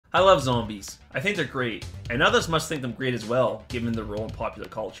I love zombies. I think they're great, and others must think them great as well, given their role in popular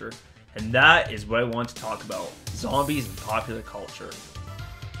culture. And that is what I want to talk about, zombies in popular culture.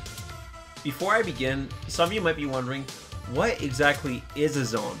 Before I begin, some of you might be wondering, what exactly is a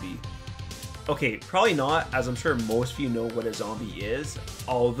zombie? Okay, probably not, as I'm sure most of you know what a zombie is,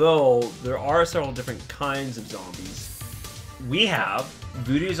 although there are several different kinds of zombies. We have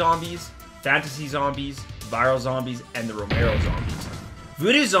voodoo zombies, fantasy zombies, viral zombies, and the Romero zombies.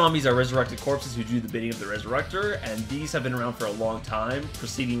 Voodoo zombies are resurrected corpses who do the bidding of the resurrector, and these have been around for a long time,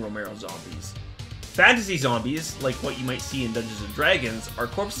 preceding Romero zombies. Fantasy zombies, like what you might see in Dungeons & Dragons, are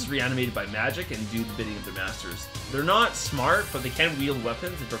corpses reanimated by magic and do the bidding of their masters. They're not smart, but they can wield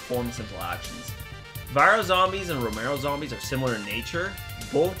weapons and perform simple actions. Viral zombies and Romero zombies are similar in nature.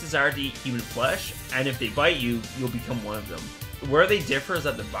 Both desire to eat human flesh, and if they bite you, you'll become one of them. Where they differ is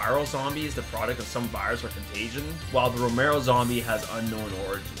that the viral zombie is the product of some virus or contagion, while the Romero zombie has unknown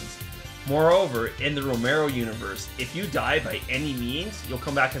origins. Moreover, in the Romero universe, if you die by any means, you'll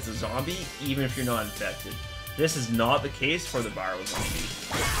come back as a zombie, even if you're not infected. This is not the case for the viral zombie.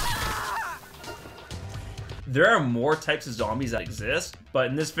 There are more types of zombies that exist, but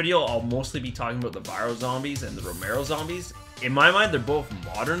in this video I'll mostly be talking about the viral zombies and the Romero zombies. In my mind, they're both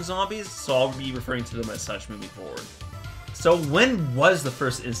modern zombies, so I'll be referring to them as such moving forward. So when was the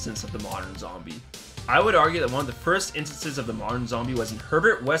first instance of the modern zombie? I would argue that one of the first instances of the modern zombie was in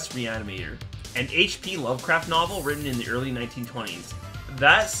Herbert West's Reanimator, an H.P. Lovecraft novel written in the early 1920s.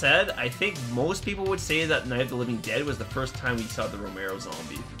 That said, I think most people would say that Night of the Living Dead was the first time we saw the Romero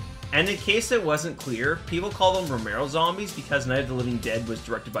zombie. And in case it wasn't clear, people call them Romero zombies because Night of the Living Dead was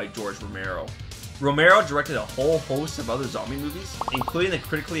directed by George Romero. Romero directed a whole host of other zombie movies, including the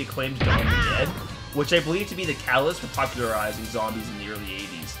critically acclaimed Dawn of the Dead, which I believe to be the catalyst for popularizing zombies in the early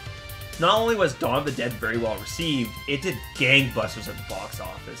 80s. Not only was Dawn of the Dead very well received, it did gangbusters at the box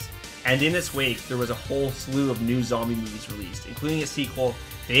office. And in its wake, there was a whole slew of new zombie movies released, including a sequel,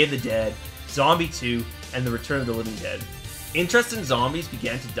 Day of the Dead, Zombie 2, and The Return of the Living Dead. Interest in zombies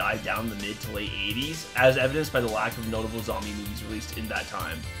began to die down in the mid to late 80s, as evidenced by the lack of notable zombie movies released in that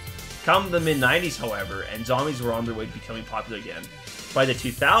time. Come the mid-90s, however, and zombies were on their way to becoming popular again. By the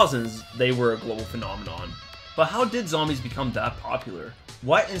 2000s, they were a global phenomenon. But how did zombies become that popular?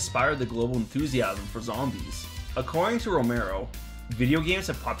 What inspired the global enthusiasm for zombies? According to Romero, video games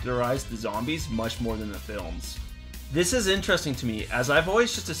have popularized the zombies much more than the films. This is interesting to me, as I've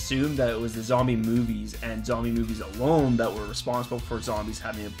always just assumed that it was the zombie movies and zombie movies alone that were responsible for zombies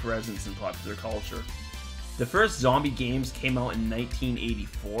having a presence in popular culture. The first zombie games came out in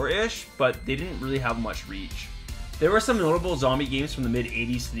 1984-ish, but they didn't really have much reach. There were some notable zombie games from the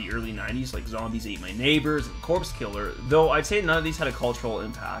mid-80s to the early 90s like Zombies Ate My Neighbors and Corpse Killer, though I'd say none of these had a cultural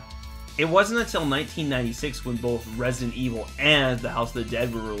impact. It wasn't until 1996 when both Resident Evil and The House of the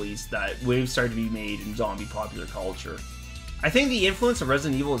Dead were released that waves started to be made in zombie popular culture. I think the influence of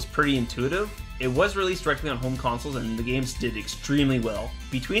Resident Evil is pretty intuitive. It was released directly on home consoles and the games did extremely well.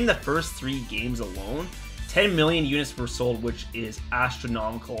 Between the first 3 games alone, 10 million units were sold, which is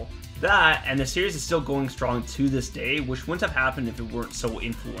astronomical. That, and the series is still going strong to this day, which wouldn't have happened if it weren't so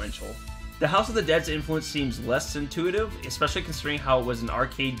influential. The House of the Dead's influence seems less intuitive, especially considering how it was an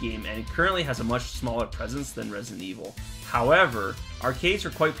arcade game and it currently has a much smaller presence than Resident Evil. However, arcades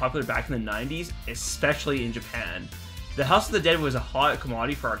were quite popular back in the 90s, especially in Japan. The House of the Dead was a hot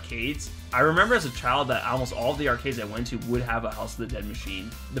commodity for arcades. I remember as a child that almost all of the arcades I went to would have a House of the Dead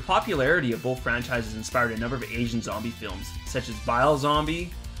machine. The popularity of both franchises inspired a number of Asian zombie films, such as Vile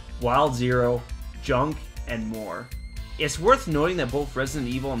Zombie, Wild Zero, Junk, and more. It's worth noting that both Resident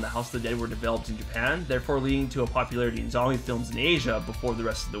Evil and The House of the Dead were developed in Japan, therefore leading to a popularity in zombie films in Asia before the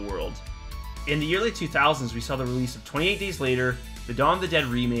rest of the world. In the early 2000s, we saw the release of 28 Days Later, the Dawn of the Dead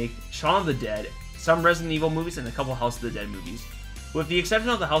remake, Shaun of the Dead, some Resident Evil movies, and a couple House of the Dead movies. With the exception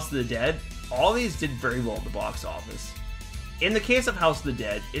of The House of the Dead, all these did very well at the box office. In the case of House of the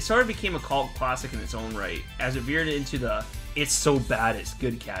Dead, it sort of became a cult classic in its own right, as it veered into the "it's so bad it's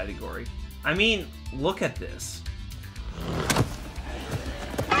good" category. I mean, look at this.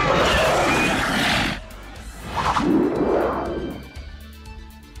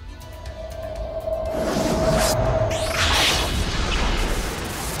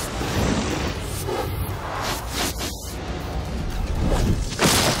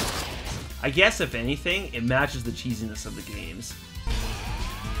 I guess if anything, it matches the cheesiness of the games.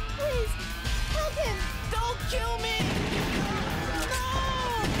 Please, help him! Don't kill me! No!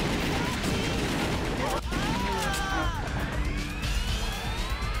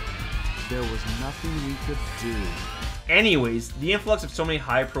 There was nothing we could do. Anyways, the influx of so many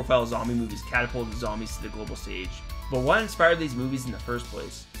high-profile zombie movies catapulted zombies to the global stage. But what inspired these movies in the first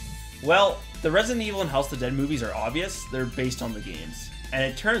place? Well, the Resident Evil and House of the Dead movies are obvious, they're based on the games. And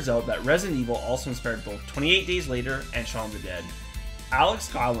it turns out that Resident Evil also inspired both 28 Days Later and Shaun of the Dead.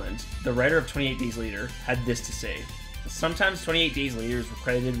 Alex Garland, the writer of 28 Days Later, had this to say. Sometimes 28 Days Later is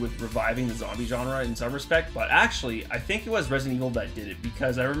credited with reviving the zombie genre in some respect, but actually, I think it was Resident Evil that did it,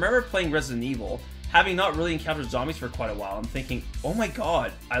 because I remember playing Resident Evil, having not really encountered zombies for quite a while, and thinking, oh my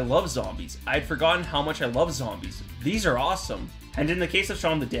god, I love zombies. I had forgotten how much I love zombies. These are awesome. And in the case of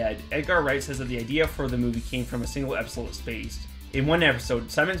Shaun of the Dead, Edgar Wright says that the idea for the movie came from a single episode of Spaced. In one episode,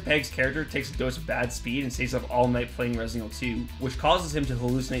 Simon Pegg's character takes a dose of bad speed and stays up all night playing Resident Evil 2, which causes him to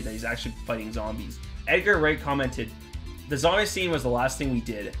hallucinate that he's actually fighting zombies. Edgar Wright commented, "The zombie scene was the last thing we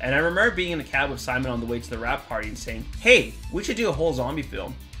did, and I remember being in a cab with Simon on the way to the rap party and saying, hey, we should do a whole zombie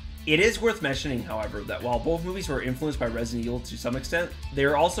film." It is worth mentioning, however, that while both movies were influenced by Resident Evil to some extent, they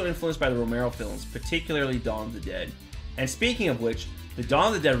were also influenced by the Romero films, particularly Dawn of the Dead. And speaking of which, the Dawn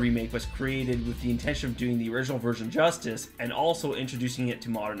of the Dead remake was created with the intention of doing the original version justice and also introducing it to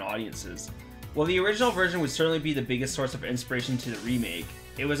modern audiences. While the original version would certainly be the biggest source of inspiration to the remake,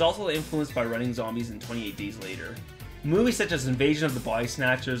 it was also influenced by running zombies in 28 Days Later. Movies such as Invasion of the Body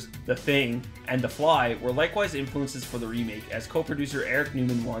Snatchers, The Thing, and The Fly were likewise influences for the remake, as co-producer Eric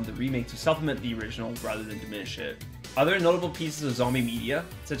Newman wanted the remake to supplement the original rather than diminish it. Other notable pieces of zombie media,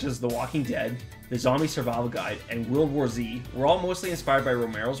 such as The Walking Dead, The Zombie Survival Guide, and World War Z, were all mostly inspired by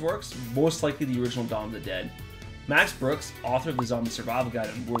Romero's works, most likely the original Dawn of the Dead. Max Brooks, author of The Zombie Survival Guide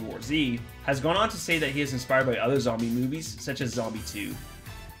and World War Z, has gone on to say that he is inspired by other zombie movies, such as Zombie 2.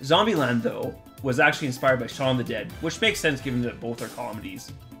 Zombieland, though, was actually inspired by Shaun of the Dead, which makes sense given that both are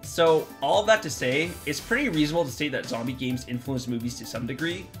comedies. So, all of that to say, it's pretty reasonable to state that zombie games influenced movies to some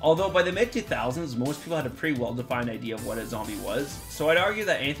degree, although by the mid-2000s, most people had a pretty well-defined idea of what a zombie was, so I'd argue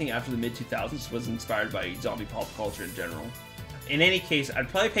that anything after the mid-2000s was inspired by zombie pop culture in general. In any case, I'd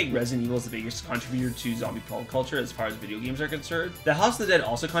probably peg Resident Evil as the biggest contributor to zombie pop culture as far as video games are concerned. The House of the Dead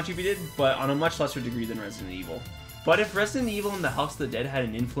also contributed, but on a much lesser degree than Resident Evil. But if Resident Evil and The House of the Dead had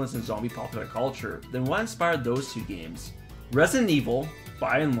an influence in zombie popular culture, then what inspired those two games? Resident Evil,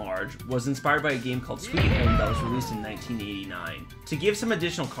 by and large, was inspired by a game called Sweet Home that was released in 1989. To give some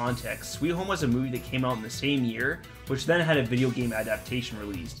additional context, Sweet Home was a movie that came out in the same year, which then had a video game adaptation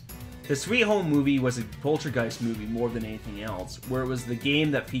released. The Sweet Home movie was a poltergeist movie more than anything else, where it was the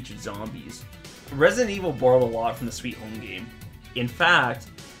game that featured zombies. Resident Evil borrowed a lot from the Sweet Home game. In fact,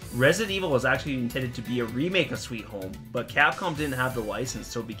 Resident Evil was actually intended to be a remake of Sweet Home, but Capcom didn't have the license,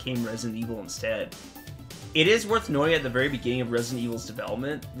 so it became Resident Evil instead. It is worth noting at the very beginning of Resident Evil's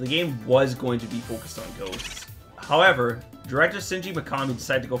development, the game was going to be focused on ghosts. However, director Shinji Mikami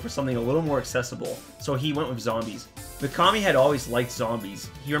decided to go for something a little more accessible, so he went with zombies. Mikami had always liked zombies.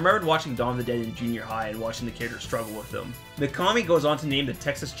 He remembered watching Dawn of the Dead in junior high and watching the character struggle with them. Mikami goes on to name the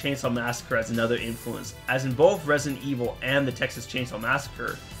Texas Chainsaw Massacre as another influence, as in both Resident Evil and the Texas Chainsaw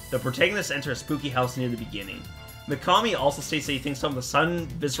Massacre, the protagonists enter a spooky house near the beginning. Mikami also states that he thinks some of the sudden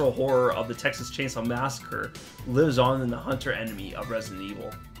visceral horror of the Texas Chainsaw Massacre lives on in the hunter enemy of Resident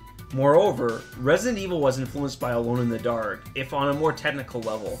Evil. Moreover, Resident Evil was influenced by Alone in the Dark, if on a more technical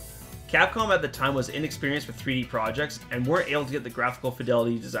level. Capcom at the time was inexperienced with 3D projects and weren't able to get the graphical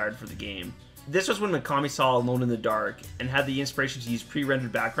fidelity desired for the game. This was when Mikami saw Alone in the Dark and had the inspiration to use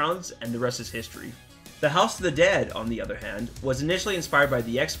pre-rendered backgrounds, and the rest is history. The House of the Dead, on the other hand, was initially inspired by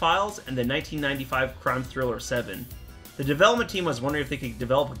The X-Files and the 1995 crime thriller Seven. The development team was wondering if they could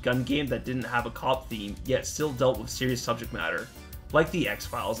develop a gun game that didn't have a cop theme, yet still dealt with serious subject matter, like The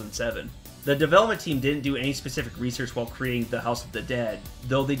X-Files and Seven. The development team didn't do any specific research while creating The House of the Dead,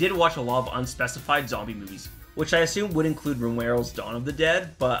 though they did watch a lot of unspecified zombie movies, which I assume would include Romero's Dawn of the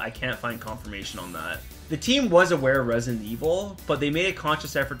Dead, but I can't find confirmation on that. The team was aware of Resident Evil, but they made a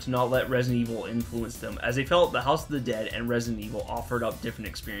conscious effort to not let Resident Evil influence them, as they felt The House of the Dead and Resident Evil offered up different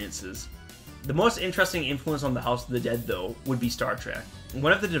experiences. The most interesting influence on The House of the Dead, though, would be Star Trek.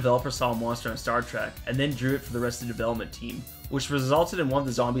 One of the developers saw a monster on Star Trek, and then drew it for the rest of the development team, which resulted in one of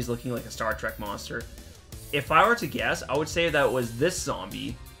the zombies looking like a Star Trek monster. If I were to guess, I would say that it was this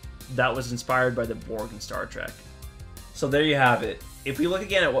zombie that was inspired by the Borg in Star Trek. So there you have it. If we look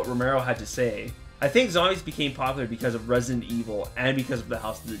again at what Romero had to say, I think zombies became popular because of Resident Evil, and because of The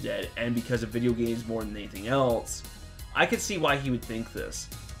House of the Dead, and because of video games more than anything else. I could see why he would think this.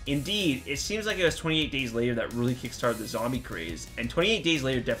 Indeed, it seems like it was 28 Days Later that really kickstarted the zombie craze, and 28 Days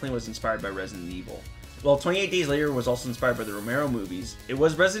Later definitely was inspired by Resident Evil. While 28 Days Later was also inspired by the Romero movies, it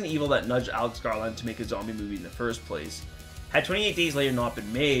was Resident Evil that nudged Alex Garland to make a zombie movie in the first place. Had 28 Days Later not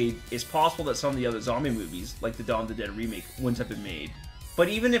been made, it's possible that some of the other zombie movies, like the Dawn of the Dead remake, wouldn't have been made. But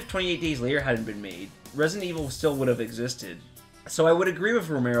even if 28 Days Later hadn't been made, Resident Evil still would have existed. So I would agree with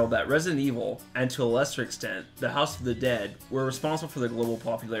Romero that Resident Evil, and to a lesser extent, The House of the Dead, were responsible for the global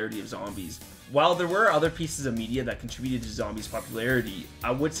popularity of zombies. While there were other pieces of media that contributed to zombies' popularity,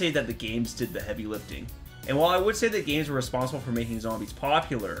 I would say that the games did the heavy lifting. And while I would say that games were responsible for making zombies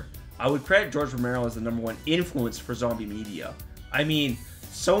popular, I would credit George Romero as the #1 influence for zombie media. I mean,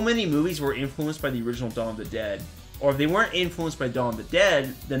 so many movies were influenced by the original Dawn of the Dead. Or if they weren't influenced by Dawn of the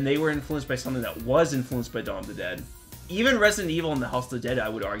Dead, then they were influenced by something that was influenced by Dawn of the Dead. Even Resident Evil and The House of the Dead, I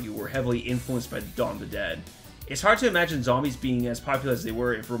would argue, were heavily influenced by Dawn of the Dead. It's hard to imagine zombies being as popular as they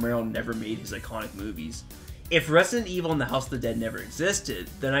were if Romero never made his iconic movies. If Resident Evil and The House of the Dead never existed,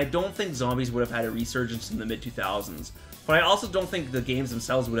 then I don't think zombies would have had a resurgence in the mid-2000s, but I also don't think the games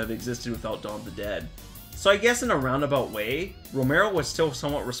themselves would have existed without Dawn of the Dead. So I guess in a roundabout way, Romero was still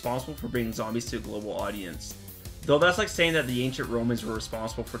somewhat responsible for bringing zombies to a global audience. Though that's like saying that the ancient Romans were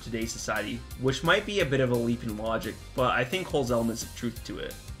responsible for today's society, which might be a bit of a leap in logic, but I think holds elements of truth to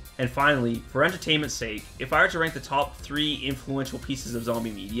it. And finally, for entertainment's sake, if I were to rank the top 3 influential pieces of zombie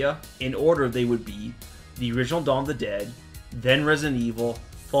media, in order they would be the original Dawn of the Dead, then Resident Evil,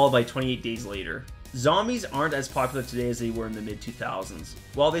 followed by 28 Days Later. Zombies aren't as popular today as they were in the mid-2000s.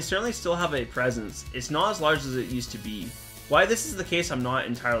 While they certainly still have a presence, it's not as large as it used to be. Why this is the case I'm not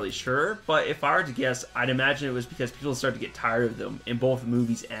entirely sure, but if I were to guess, I'd imagine it was because people started to get tired of them in both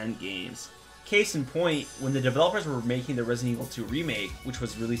movies and games. Case in point, when the developers were making the Resident Evil 2 remake, which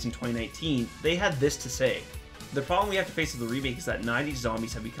was released in 2019, they had this to say. The problem we have to face with the remake is that 90s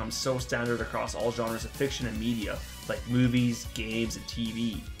zombies have become so standard across all genres of fiction and media, like movies, games, and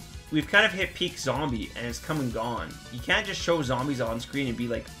TV. We've kind of hit peak zombie, and it's come and gone. You can't just show zombies on screen and be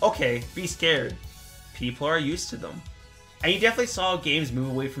like, okay, be scared. People are used to them. And you definitely saw games move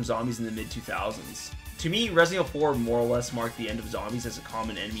away from zombies in the mid-2000s. To me, Resident Evil 4 more or less marked the end of zombies as a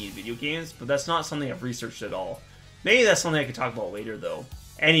common enemy in video games, but that's not something I've researched at all. Maybe that's something I could talk about later though.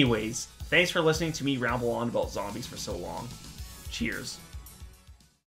 Anyways, thanks for listening to me ramble on about zombies for so long. Cheers.